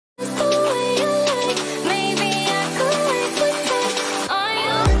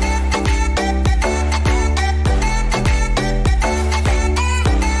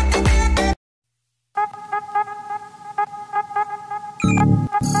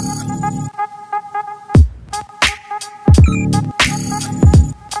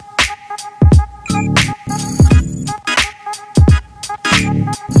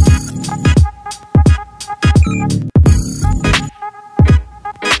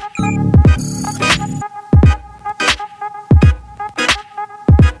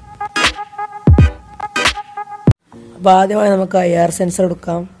അപ്പോൾ ആദ്യമായി നമുക്ക് IR സെൻസർ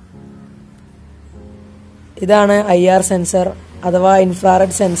എടുക്കാം. ഇതാണ് IR സെൻസർ അഥവാ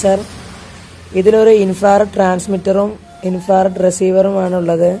ഇൻഫ്രാറെഡ് സെൻസർ. ഇതിലൊരു ഇൻഫ്രാറെഡ് ട്രാൻസ്മിറ്ററും ഇൻഫ്രാറെഡ്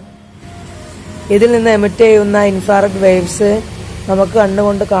റിസീവറുമാണുള്ളത്. ഇതിൽ നിന്ന് എമിറ്റ് ചെയ്യുന്ന ഇൻഫ്രാറെഡ് വേവ്സ് നമുക്ക്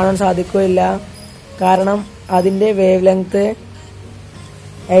കണ്ണുകൊണ്ട് കാണാൻ സാധിക്കുകയില്ല. കാരണം അതിൻ്റെ വേവ് ലെങ്ത്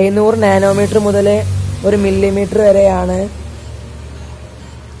 700 നാനോമീറ്റർ മുതൽ 1 മില്ലിമീറ്റർ വരെയാണ്.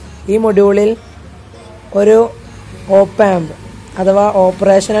 ഈ മൊഡ്യൂളിൽ ഒരു ഓപ്പ് ആംപ് അഥവാ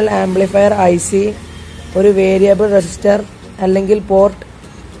ഓപ്പറേഷണൽ ആംപ്ലിഫയർ IC, ഒരു വേരിയബിൾ റെസിസ്റ്റർ അല്ലെങ്കിൽ പോർട്ട്,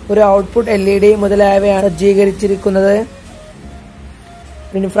 ഒരു ഔട്ട്പുട്ട് LED മുതലായവയാണ് സജ്ജീകരിച്ചിരിക്കുന്നത്.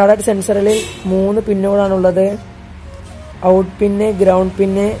 ഇൻഫ്രാറെഡ് സെൻസറിൽ 3 പിന്നുകളാണുള്ളത്: ഔട്ട് പിന്ന്, ഗ്രൗണ്ട്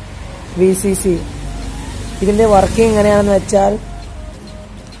പിന്ന്, VCC. ഇതിന്റെ വർക്കിംഗ് എങ്ങനെയാണെന്ന് വെച്ചാൽ,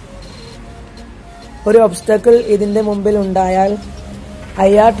 ഒരു ഒബ്സ്റ്റക്കിൾ ഇതിന്റെ മുമ്പിൽ ഉണ്ടായാൽ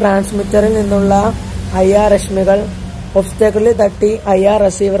IR ട്രാൻസ്മിറ്ററിൽ നിന്നുള്ള IR രശ്മികൾ ഒബ്സ്റ്റക്കിളിൽ തട്ടി IR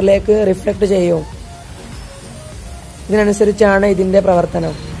റിസീവറിലേക്ക് റിഫ്ലക്ട് ചെയ്യും. ഇതിനനുസരിച്ചാണ് ഇതിന്റെ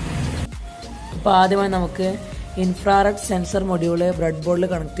പ്രവർത്തനം. അപ്പോൾ ആദ്യമായി നമുക്ക് ഇൻഫ്രാറെഡ് സെൻസർ മൊഡ്യൂള് ബ്രെഡ് ബോർഡിൽ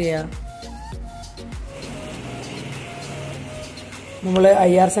കണക്ട് ചെയ്യാം. നമ്മൾ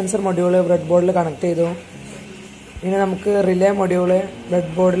IR സെൻസർ മൊഡ്യൂള് ബ്രെഡ് ബോർഡിൽ കണക്ട് ചെയ്തു. ഇനി നമുക്ക് റിലേ മൊഡ്യൂള്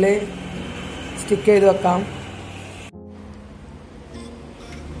ബ്രെഡ് ബോർഡിൽ സ്റ്റിക്ക് ചെയ്ത് വെക്കാം.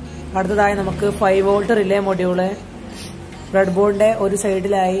 അടുത്തതായി നമുക്ക് 5 വോൾട്ട് റിലേ മൊഡ്യൂള് ബ്രെഡ് ബോർഡിന്റെ ഒരു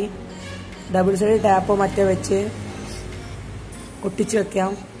സൈഡിലായി ഡബിൾ സൈഡ് ടാപ്പോ മറ്റോ വെച്ച് ഒട്ടിച്ചു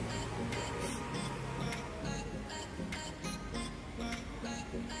വെക്കാം.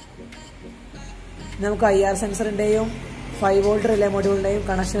 നമുക്ക് IR സെൻസറിന്റെയും 5 വോൾട്ട് റിലേ മൊഡ്യൂളിന്റെയും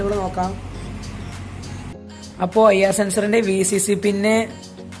കണക്ഷനുകൾ നോക്കാം. അപ്പോൾ IR സെൻസറിന്റെ VCC പിന്നെ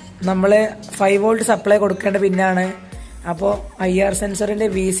നമ്മൾ 5 വോൾട്ട് സപ്ലൈ കൊടുക്കേണ്ട പിന്നാണ്. അപ്പോൾ IR സെൻസറിന്റെ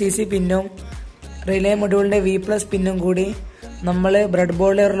VCC പിന്നും റിലേ മൊഡ്യൂളിന്റെ V+ പിന്നും കൂടി നമ്മൾ ബ്രെഡ്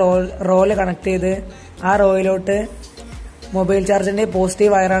ബോർഡിൽ റോല് കണക്ട് ചെയ്ത് ആ റോയിലോട്ട് മൊബൈൽ ചാർജറിന്റെ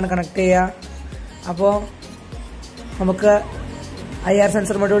പോസിറ്റീവ് വയറാണ് കണക്ട് ചെയ്യുക. അപ്പോൾ നമുക്ക് IR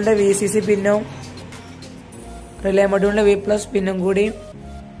സെൻസർ മൊഡ്യൂളിന്റെ VCC പിന്നും റിലേ മൊഡ്യൂളിന്റെ V+ പിന്നും കൂടി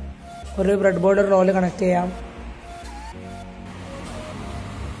ഒരു ബ്രെഡ് ബോർഡ് റോല് കണക്ട് ചെയ്യാം.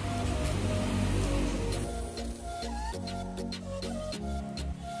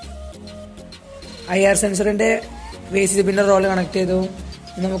 IR സെൻസറിന്റെ VCC പിന്നിന്റെ റോല് കണക്ട് ചെയ്തു.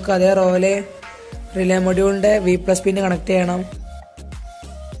 നമുക്ക് അതേ റോല് റിലേ മൊഡ്യൂളിന്റെ V+ പിന്ന് കണക്ട് ചെയ്യണം.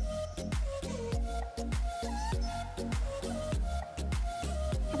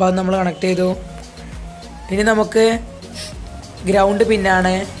 അപ്പോൾ അത് നമ്മൾ കണക്ട് ചെയ്തു. ഇനി നമുക്ക് ഗ്രൗണ്ട്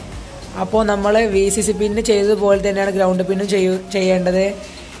പിന്നാണ്. അപ്പോൾ നമ്മൾ VCC പിന്ന് ചെയ്തതുപോലെ തന്നെയാണ് ഗ്രൗണ്ട് പിന്നും ചെയ്യേണ്ടത്.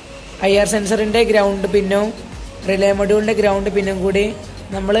 IR സെൻസറിന്റെ ഗ്രൗണ്ട് പിന്നും റിലേ മൊഡ്യൂളിന്റെ ഗ്രൗണ്ട് പിന്നും കൂടി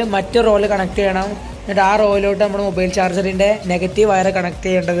നമ്മൾ മറ്റൊരു റോല് കണക്ട് ചെയ്യണം. എന്നിട്ട് ആ റോയിലോട്ട് നമ്മൾ മൊബൈൽ ചാർജറിന്റെ നെഗറ്റീവ് വയർ കണക്ട്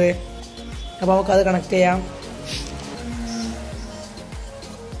ചെയ്യേണ്ടത്. അപ്പോൾ നമുക്കത് കണക്ട് ചെയ്യാം.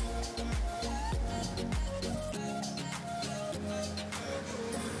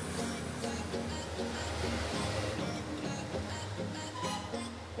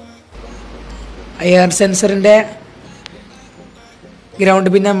 IR സെൻസറിന്റെ ഗ്രൗണ്ട്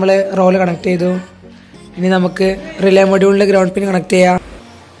പിൻ നമ്മൾ റോല് കണക്ട് ചെയ്തു. ഇനി നമുക്ക് റിലേ മൊഡ്യൂളിന്റെ ഗ്രൗണ്ട് പിൻ കണക്ട് ചെയ്യാം.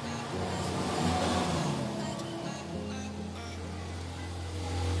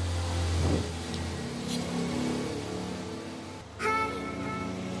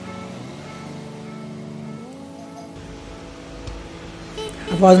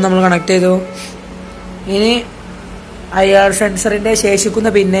 അപ്പോൾ അത് നമ്മൾ കണക്ട് ചെയ്തു. ഇനി IR സെൻസറിന്റെ ശേഷിക്കുന്ന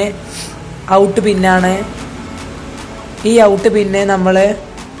പിന്നെ ഔട്ട് പിന്നാണ്. ഈ ഔട്ട് പിന്നെ നമ്മൾ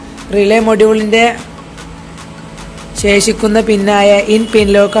റിലേ മൊഡ്യൂളിന്റെ ശേഷിക്കുന്ന പിന്നായ ഇൻ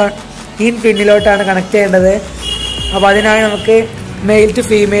പിന്നിലോട്ടാണ് കണക്ട് ചെയ്യേണ്ടത്. അപ്പോൾ അതിനായി നമുക്ക് മെയിൽ ടു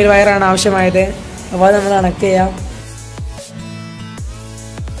ഫീമെയിൽ വയറാണ് ആവശ്യമായത്. അപ്പോൾ അത് നമ്മൾ കണക്ട് ചെയ്യാം.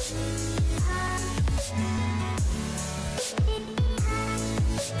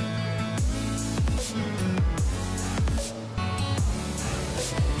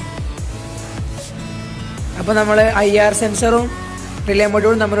 അപ്പോൾ നമ്മൾ IR സെൻസറും റിലേ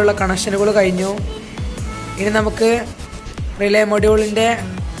മൊഡ്യൂളും തമ്മിലുള്ള കണക്ഷനുകൾ കഴിഞ്ഞു. ഇനി നമുക്ക് റിലേ മൊഡ്യൂളിൻ്റെ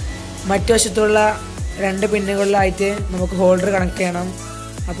മറ്റു വശത്തുള്ള 2 പിന്നുകളിലായിട്ട് നമുക്ക് ഹോൾഡർ കണക്ട് ചെയ്യണം.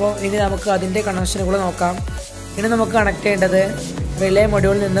 അപ്പോൾ ഇനി നമുക്ക് അതിൻ്റെ കണക്ഷനുകൾ നോക്കാം. ഇനി നമുക്ക് കണക്ട് ചെയ്യേണ്ടത് റിലേ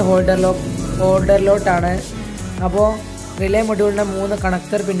മൊഡ്യൂളിൽ നിന്ന് ഹോൾഡറിലോട്ടാണ്. അപ്പോൾ relay മൊഡ്യൂളിൻ്റെ 3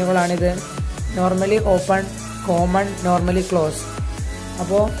 connector പിന്നുകളാണിത്. Normally open, common, normally close.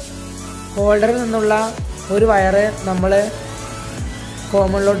 അപ്പോൾ ഹോൾഡറിൽ നിന്നുള്ള ഒരു വയറ് നമ്മൾ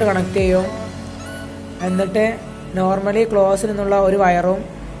കോമണിലോട്ട് കണക്ട് ചെയ്യും. എന്നിട്ട് നോർമലി ക്ലോസിൽ നിന്നുള്ള ഒരു വയറും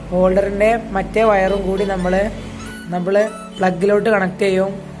ഹോൾഡറിൻ്റെ മറ്റേ വയറും കൂടി നമ്മൾ പ്ലഗിലോട്ട് കണക്ട്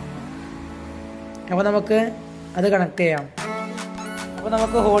ചെയ്യും. അപ്പോൾ നമുക്ക് അത് കണക്ട് ചെയ്യാം. അപ്പോൾ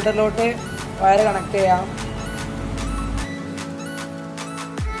നമുക്ക് ഹോൾഡറിലോട്ട് വയർ കണക്ട് ചെയ്യാം.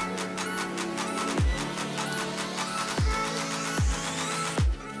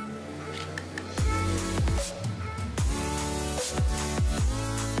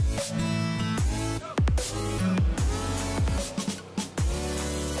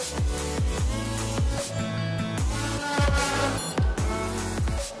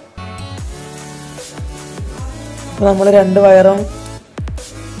 അപ്പോൾ നമ്മൾ 2 വയറും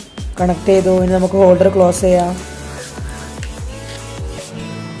കണക്ട് ചെയ്തു. ഇനി നമുക്ക് ഹോൾഡർ ക്ലോസ് ചെയ്യാം.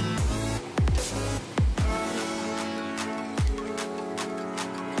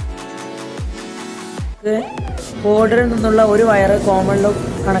 ഹോൾഡറിൽ നിന്നുള്ള ഒരു വയർ കോമണിലും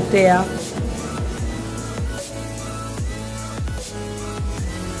കണക്ട് ചെയ്യാം.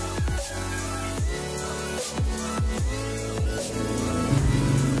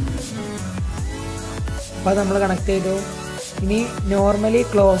 അപ്പോൾ അത് നമ്മൾ കണക്ട് ചെയ്തു. ഇനി നോർമലി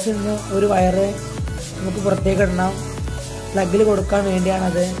ക്ലോസിൽ നിന്ന് ഒരു വയറ് നമുക്ക് പുറത്തേക്ക് ഇടണം. പ്ലഗിൽ കൊടുക്കാൻ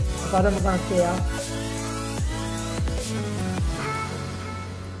വേണ്ടിയാണത്. അപ്പോൾ അത് നമുക്ക് കണക്ട് ചെയ്യാം.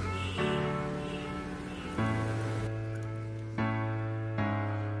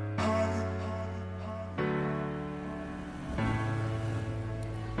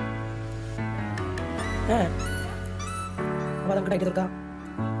 അപ്പോൾ നമുക്ക് ടൈറ്റ് എടുക്കാം.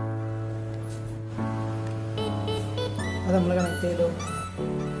 അത് നമ്മൾ കണക്ട് ചെയ്തു.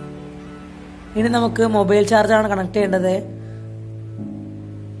 ഇനി നമുക്ക് മൊബൈൽ ചാർജറാണ് കണക്ട് ചെയ്യേണ്ടത്.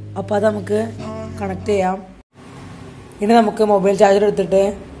 അപ്പോൾ അത് നമുക്ക് കണക്ട് ചെയ്യാം. ഇനി നമുക്ക് മൊബൈൽ ചാർജർ എടുത്തിട്ട്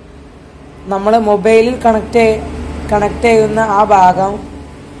നമ്മൾ മൊബൈലിൽ കണക്ട് ചെയ്യുന്ന ആ ഭാഗം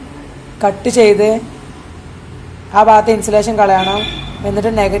കട്ട് ചെയ്ത് ആ ഭാഗത്തെ ഇൻസുലേഷൻ കളയണം.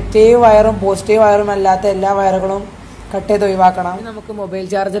 എന്നിട്ട് നെഗറ്റീവ് വയറും പോസിറ്റീവ് വയറും അല്ലാത്ത എല്ലാ വയറുകളും കട്ട് ചെയ്ത് ഒഴിവാക്കണം. നമുക്ക് മൊബൈൽ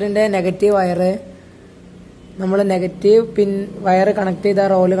ചാർജറിൻ്റെ നെഗറ്റീവ് വയറ് നമ്മൾ നെഗറ്റീവ് പിൻ വയർ കണക്ട് ചെയ്ത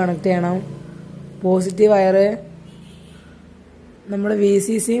റോല് കണക്ട് ചെയ്യണം. പോസിറ്റീവ് വയറ് നമ്മൾ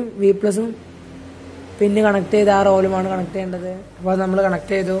VCCയും V+ഉം പിന്ന് കണക്ട് ചെയ്ത ആ റോലുമാണ് കണക്ട് ചെയ്യേണ്ടത്. അപ്പോൾ അത് നമ്മൾ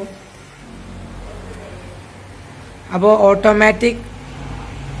കണക്ട് ചെയ്തു. അപ്പോൾ automatic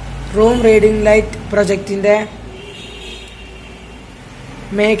room reading light പ്രൊജക്റ്റിൻ്റെ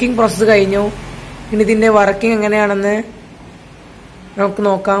making process കഴിഞ്ഞു. ഇനി ഇതിൻ്റെ വർക്കിംഗ് എങ്ങനെയാണെന്ന് നമുക്ക്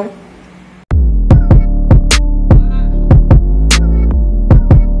നോക്കാം.